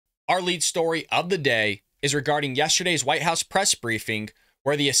Our lead story of the day is regarding yesterday's White House press briefing,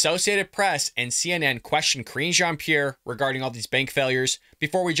 where the Associated Press and CNN questioned Karine Jean-Pierre regarding all these bank failures.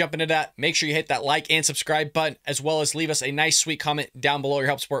 Before we jump into that, make sure you hit that like and subscribe button, as well as leave us a nice, sweet comment down below. Your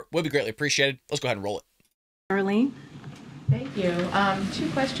help support will be greatly appreciated. Let's go ahead and roll it. Karine? Thank you. Two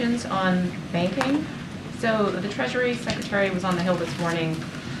questions on banking. So the Treasury Secretary was on the Hill this morning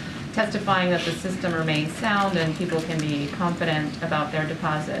testifying that the system remains sound and people can be confident about their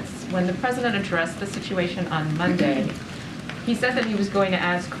deposits. When the president addressed the situation on Monday, he said that he was going to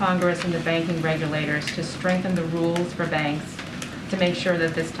ask Congress and the banking regulators to strengthen the rules for banks to make sure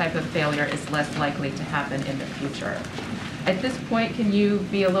that this type of failure is less likely to happen in the future. At this point, can you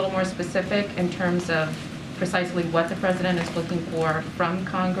be a little more specific in terms of precisely what the president is looking for from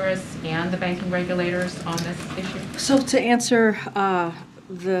Congress and the banking regulators on this issue? So to answer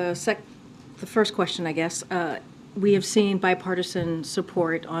the first question, I guess, we have seen bipartisan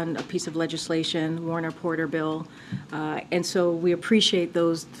support on a piece of legislation, Warner-Porter bill, and so we appreciate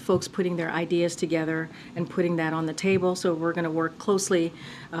those folks putting their ideas together and putting that on the table. So we're going to work closely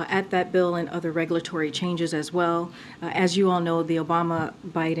at that bill and other regulatory changes as well. As you all know, the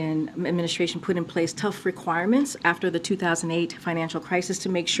Obama-Biden administration put in place tough requirements after the 2008 financial crisis to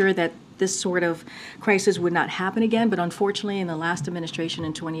make sure that this sort of crisis would not happen again. But unfortunately, in the last administration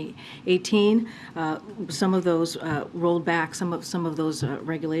in 2018, some of those rolled back some of those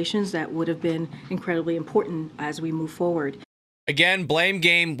regulations that would have been incredibly important as we move forward. Again, blame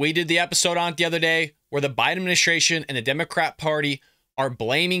game. We did the episode on it the other day where the Biden administration and the Democrat Party are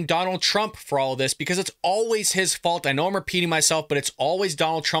blaming Donald Trump for all of this because it's always his fault. I know I'm repeating myself, but it's always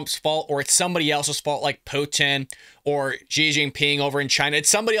Donald Trump's fault, or it's somebody else's fault, like Putin or Xi Jinping over in China. It's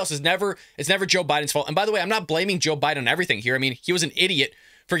somebody else. It's never Joe Biden's fault. And by the way, I'm not blaming Joe Biden on everything here. I mean, he was an idiot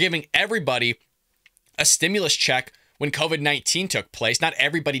for giving everybody a stimulus check when COVID-19 took place. Not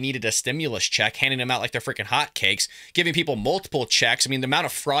everybody needed a stimulus check, handing them out like they're freaking hotcakes, giving people multiple checks. I mean, the amount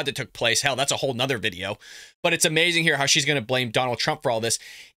of fraud that took place, hell, that's a whole nother video. But it's amazing here how she's going to blame Donald Trump for all this,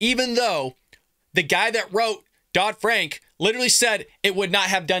 even though the guy that wrote Dodd-Frank literally said it would not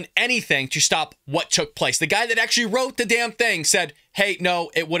have done anything to stop what took place. The guy that actually wrote the damn thing said, hey, no,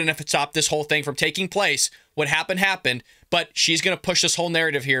 it wouldn't have stopped this whole thing from taking place. What happened. But she's going to push this whole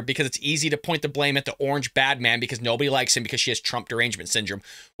narrative here because it's easy to point the blame at the orange bad man because nobody likes him because she has Trump derangement syndrome.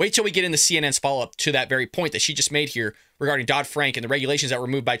 Wait till we get into CNN's follow-up to that very point that she just made here regarding Dodd-Frank and the regulations that were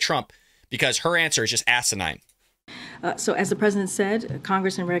removed by Trump, because her answer is just asinine. So as the president said,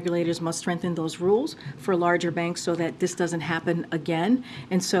 Congress and regulators must strengthen those rules for larger banks so that this doesn't happen again.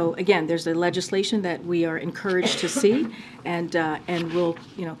 And so, again, there's a legislation that we are encouraged to see, and we'll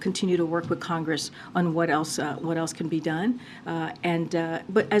continue to work with Congress on what else can be done.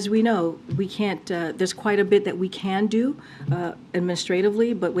 But as we know, we can't. There's quite a bit that we can do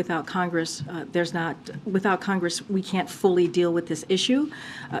administratively, but without Congress, Without Congress, we can't fully deal with this issue.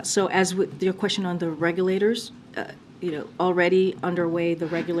 So, as with your question on the regulators. Already underway, the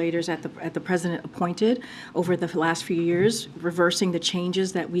regulators at the president appointed over the last few years, reversing the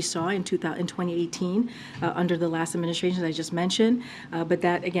changes that we saw in 2018 under the last administration that I just mentioned. But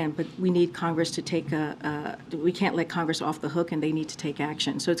we need Congress to take we can't let Congress off the hook, and they need to take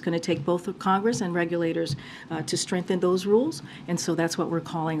action. So it's going to take both of Congress and regulators to strengthen those rules, and so that's what we're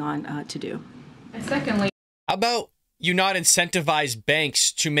calling on to do. And secondly, how about you not incentivize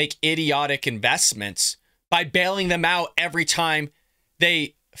banks to make idiotic investments by bailing them out every time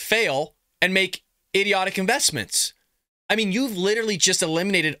they fail and make idiotic investments? I mean, you've literally just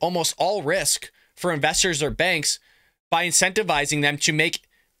eliminated almost all risk for investors or banks by incentivizing them to make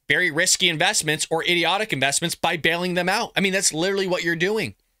very risky investments or idiotic investments by bailing them out. I mean, that's literally what you're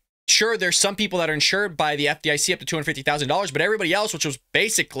doing. Sure, there's some people that are insured by the FDIC up to $250,000, but everybody else, which was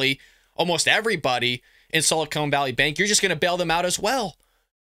basically almost everybody in Silicon Valley Bank, you're just going to bail them out as well.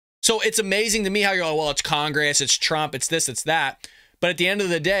 So it's amazing to me how you're like, well, it's Congress, it's Trump, it's this, it's that. But at the end of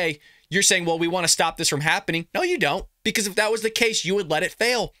the day, you're saying, well, we want to stop this from happening. No, you don't. Because if that was the case, you would let it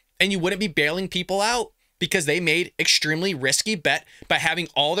fail and you wouldn't be bailing people out because they made extremely risky bet by having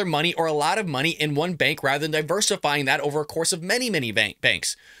all their money or a lot of money in one bank rather than diversifying that over a course of many, many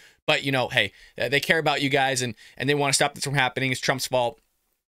banks. But, hey, they care about you guys and they want to stop this from happening. It's Trump's fault.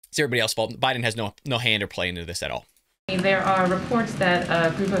 It's everybody else's fault. Biden has no hand or play into this at all. There are reports that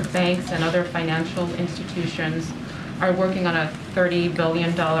a group of banks and other financial institutions are working on a $30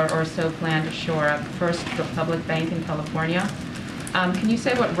 billion or so plan to shore up First Republic Bank in California. Can you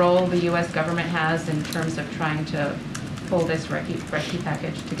say what role the U.S. government has in terms of trying to pull this rescue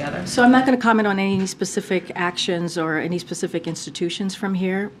package together? So I'm not going to comment on any specific actions or any specific institutions from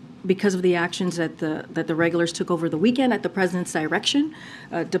here. because of the actions that the regulators took over the weekend at the president's direction,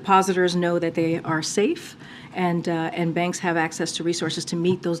 depositors know that they are safe, and banks have access to resources to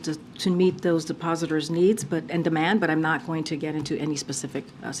meet those depositors' needs and demand. But I'm not going to get into any specific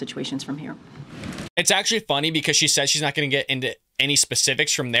situations from here. It's actually funny because she says she's not going to get into any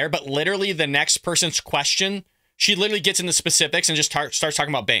specifics from there, but literally the next person's question, she literally gets into specifics and just starts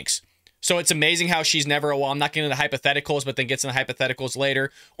talking about banks. So it's amazing how she's never, well, I'm not getting into hypotheticals, but then gets into hypotheticals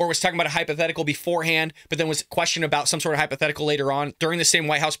later, or was talking about a hypothetical beforehand, but then was questioned about some sort of hypothetical later on during the same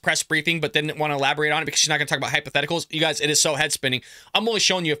White House press briefing, but didn't want to elaborate on it because she's not going to talk about hypotheticals. You guys, it is so head spinning. I'm only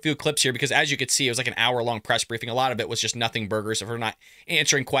showing you a few clips here because, as you could see, it was like an hour-long press briefing. A lot of it was just nothing burgers of her not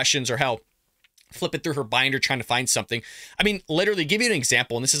answering questions or hell, flipping through her binder trying to find something. I mean, literally, give you an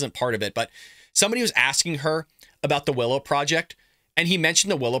example, and this isn't part of it, but somebody was asking her about the Willow Project, and he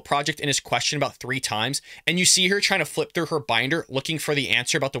mentioned the Willow Project in his question about 3 times, and you see her trying to flip through her binder looking for the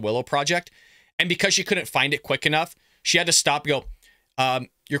answer about the Willow Project, and because she couldn't find it quick enough, she had to stop and go,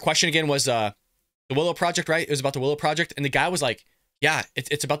 your question again was the Willow Project, right? It was about the Willow Project, and the guy was like, yeah,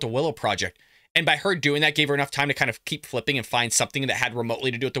 it's about the Willow Project. And by her doing that, gave her enough time to kind of keep flipping and find something that had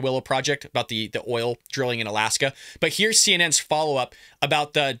remotely to do with the Willow Project, about the oil drilling in Alaska. But here's CNN's follow-up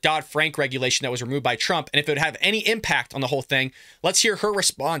about the Dodd-Frank regulation that was removed by Trump, and if it would have any impact on the whole thing. Let's hear her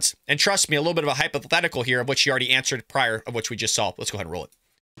response. And trust me, a little bit of a hypothetical here of what she already answered prior, of which we just saw. Let's go ahead and roll it.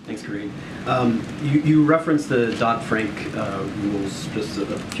 Thanks, Karine. You referenced the Dodd-Frank rules just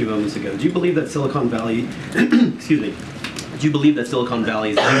a few moments ago. Do you believe that Silicon Valley, excuse me, do you believe that Silicon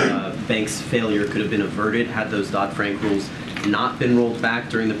Valley's bank's failure could have been averted had those Dodd-Frank rules not been rolled back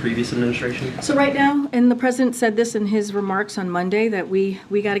during the previous administration? So right now, and the president said this in his remarks on Monday, that we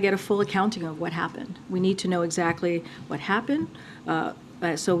got to get a full accounting of what happened. We need to know exactly what happened,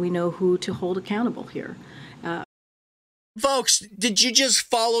 so we know who to hold accountable here. Folks, did you just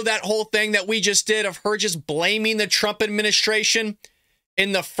follow that whole thing that we just did of her just blaming the Trump administration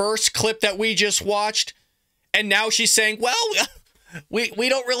in the first clip that we just watched? And now she's saying, well, we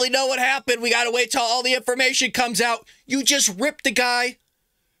don't really know what happened. We got to wait till all the information comes out. You just ripped the guy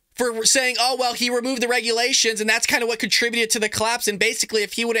for saying, oh, well, he removed the regulations, and that's kind of what contributed to the collapse. And basically,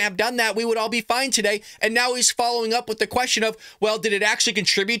 if he wouldn't have done that, we would all be fine today. And now he's following up with the question of, well, did it actually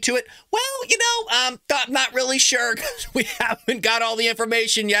contribute to it? Well, you know, I'm not really sure because we haven't got all the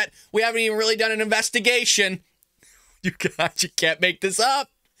information yet. We haven't even really done an investigation. You guys, you can't make this up.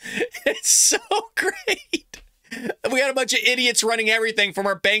 It's so great. We got a bunch of idiots running everything from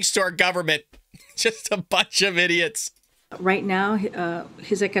our banks to our government. Just a bunch of idiots. Right now,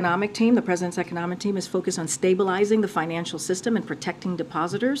 his economic team, the president's economic team, is focused on stabilizing the financial system and protecting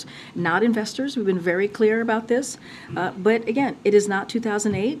depositors, not investors. We've been very clear about this. But again, it is not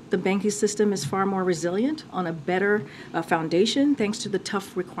 2008. The banking system is far more resilient on a better foundation, thanks to the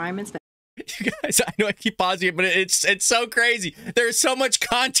tough requirements that. You guys, I know I keep pausing it, but it's so crazy. There's so much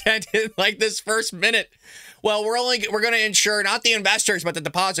content in like this first minute. Well, we're going to insure not the investors, but the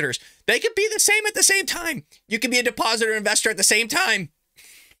depositors. They could be the same at the same time. You can be a depositor and investor at the same time.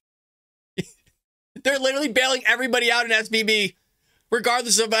 They're literally bailing everybody out in SVB,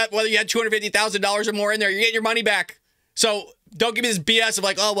 regardless of whether you had $250,000 or more in there. You're getting your money back. So don't give me this BS of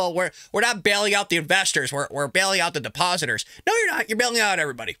like, oh, well, we're not bailing out the investors. We're bailing out the depositors. No, you're not. You're bailing out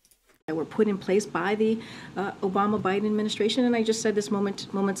everybody. That were put in place by the Obama-Biden administration. And I just said this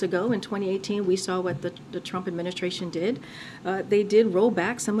moments ago, in 2018, we saw what the Trump administration did. They did roll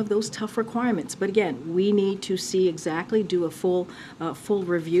back some of those tough requirements. But again, we need to see exactly, do a full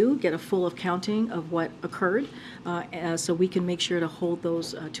review, get a full accounting of what occurred, so we can make sure to hold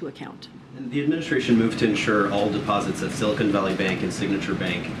those to account. And the administration moved to insure all deposits at Silicon Valley Bank and Signature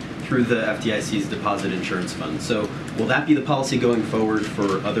Bank through the FDIC's Deposit Insurance Fund. So will that be the policy going forward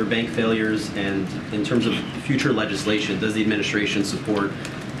for other bank failures? And in terms of future legislation, does the administration support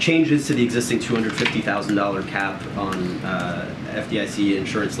changes to the existing $250,000 cap on FDIC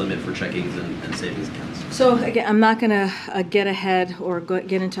insurance limit for checkings and savings accounts? So again, I'm not going to get ahead or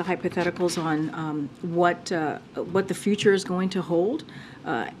get into hypotheticals on what the future is going to hold.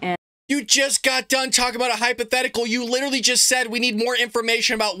 And you just got done talking about a hypothetical. You literally just said we need more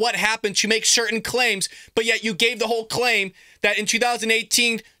information about what happened to make certain claims, but yet you gave the whole claim that in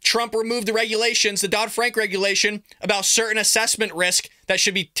 2018, Trump removed the regulations, the Dodd-Frank regulation, about certain assessment risk that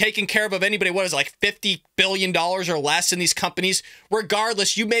should be taken care of anybody, what is it, like $50 billion or less in these companies.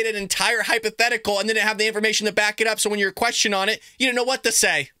 Regardless, you made an entire hypothetical and didn't have the information to back it up, so when you're questioned on it, you didn't know what to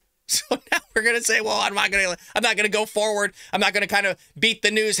say. So now we're going to say, well, I'm not going to go forward. I'm not going to kind of beat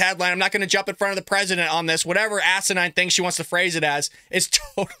the news headline. I'm not going to jump in front of the president on this. Whatever asinine thing she wants to phrase it as, it's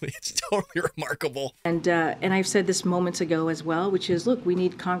totally remarkable. And I've said this moments ago as well, which is, look, we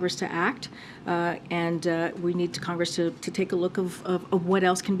need Congress to act, and we need Congress to take a look of what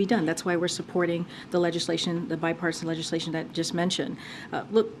else can be done. That's why we're supporting the legislation, the bipartisan legislation that I just mentioned.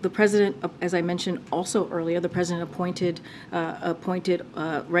 Look, the president, as I mentioned also earlier, the president appointed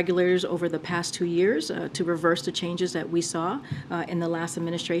regulators over the past 2 years to reverse the changes that we saw in the last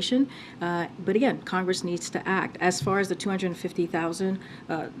administration. But again, Congress needs to act. As far as the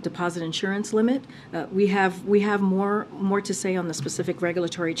 $250,000 deposit insurance limit, we have more to say on the specific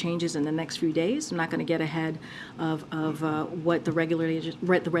regulatory changes in the next few days. I'm not going to get ahead of what the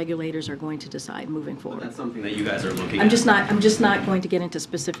regulators are going to decide moving forward. But that's something that you guys are looking at. I'm just not going to get into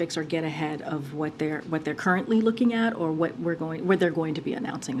specifics or get ahead of what they're currently looking at or what they're going to be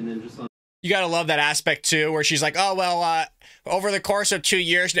announcing. You got to love that aspect, too, where she's like, oh, well, over the course of 2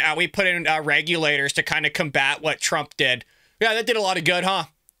 years now, we put in regulators to kind of combat what Trump did. Yeah, that did a lot of good, huh?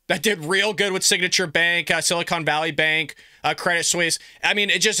 That did real good with Signature Bank, Silicon Valley Bank, Credit Suisse. I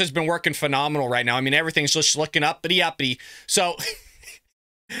mean, it just has been working phenomenal right now. I mean, everything's just looking uppity. So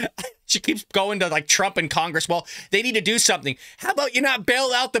she keeps going to, like, Trump and Congress. Well, they need to do something. How about you not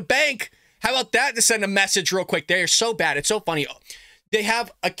bail out the bank? How about that to send a message real quick? They are so bad. It's so funny. They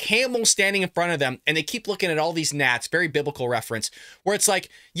have a camel standing in front of them, and they keep looking at all these gnats, very biblical reference, where it's like,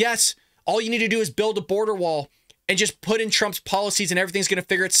 yes, all you need to do is build a border wall and just put in Trump's policies and everything's going to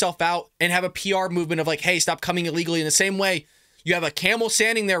figure itself out, and have a PR movement of like, hey, stop coming illegally. In the same way, you have a camel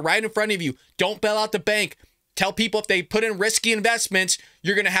standing there right in front of you. Don't bail out the bank. Tell people if they put in risky investments,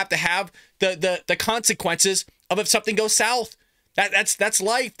 you're going to have the consequences of if something goes south. That's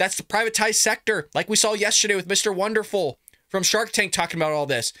life. That's the privatized sector, like we saw yesterday with Mr. Wonderful from Shark Tank talking about all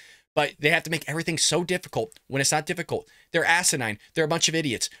this. But they have to make everything so difficult when it's not difficult. They're asinine. They're a bunch of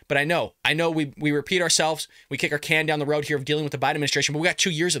idiots. But I know we repeat ourselves. We kick our can down the road here of dealing with the Biden administration. But we got 2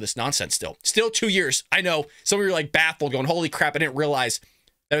 years of this nonsense still. Still 2 years. I know. Some of you are like baffled going, holy crap, I didn't realize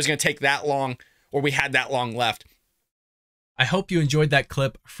that it was going to take that long, or we had that long left. I hope you enjoyed that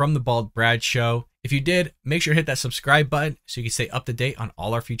clip from the Bald Brad Show. If you did, make sure to hit that subscribe button so you can stay up to date on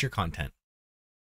all our future content.